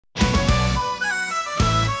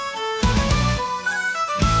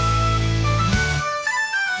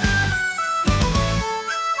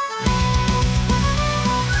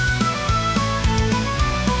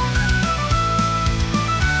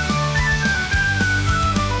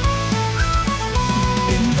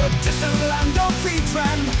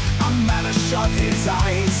man has shut his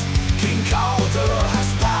eyes. King Calder has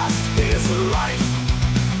passed his life.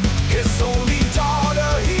 His only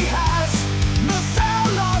daughter he has,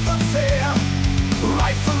 Mythela the Fair,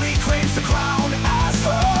 rightfully claims the crown as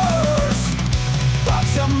hers. But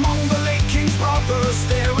among the late king's brothers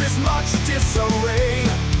there is much disarray.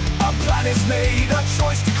 A plan is made, a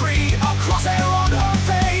choice decree, a crosshair on her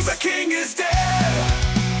face. The king is dead,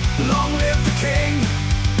 long live the king.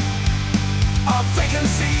 A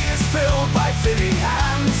vacancy is filled by fitting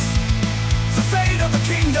hands. The fate of the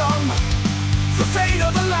kingdom, the fate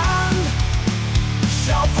of the land,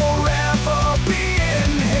 shall forever be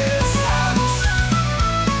in his hands.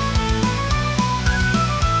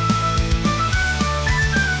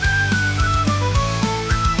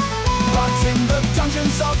 But in the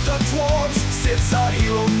dungeons of the dwarves sits a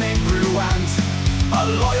hero named Bryant, a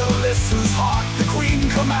loyalist whose heart the queen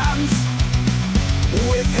commands.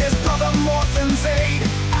 With his brother Morthen's aid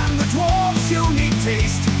and the dwarves' unique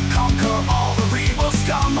taste, conquer all the rebel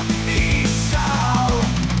scum he shall.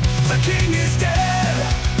 The king is dead,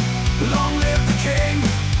 long live the king.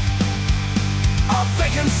 A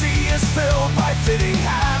vacancy is filled by fitting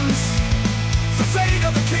hands. The fate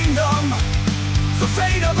of the kingdom, the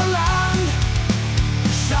fate of the land,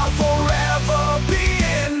 shall forever be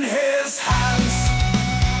in his hands.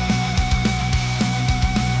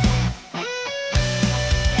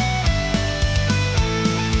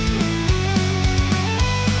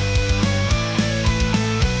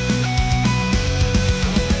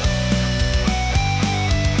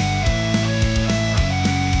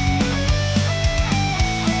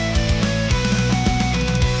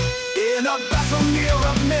 In a battle near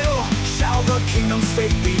a mill shall the kingdom's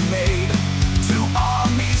fate be made. Two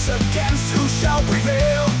armies against who shall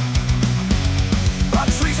prevail. But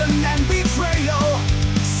treason and betrayal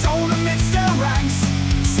sown amidst their ranks,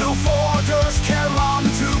 still orders care on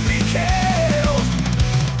to be killed.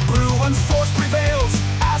 Bryant's force prevails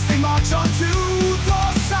as they march on to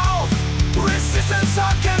the south. Resistance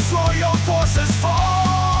against royal forces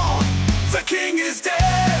fall. The king is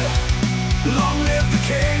dead, long live the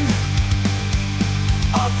king.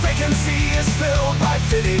 A vacancy is filled by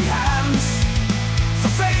fitting hands. The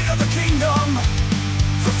fate of the kingdom,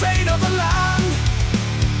 the fate of the land,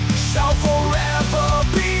 shall forever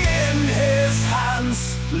be in his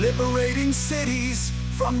hands. Liberating cities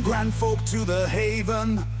from grand folk to the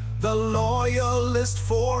haven, the loyalist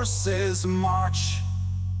forces march.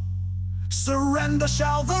 Surrender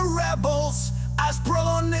shall the rebels, as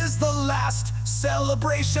Bryant is the last.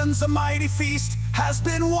 Celebrations, a mighty feast has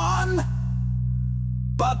been won.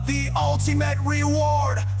 But the ultimate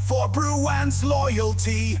reward for Bryant's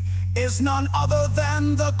loyalty is none other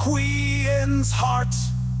than the queen's heart.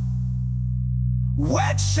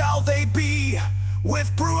 Wed shall they be,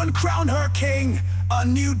 with Bryant crown her king. A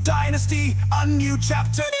new dynasty, a new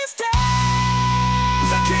chapter is dead.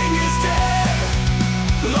 The king is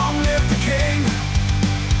dead, long live the king.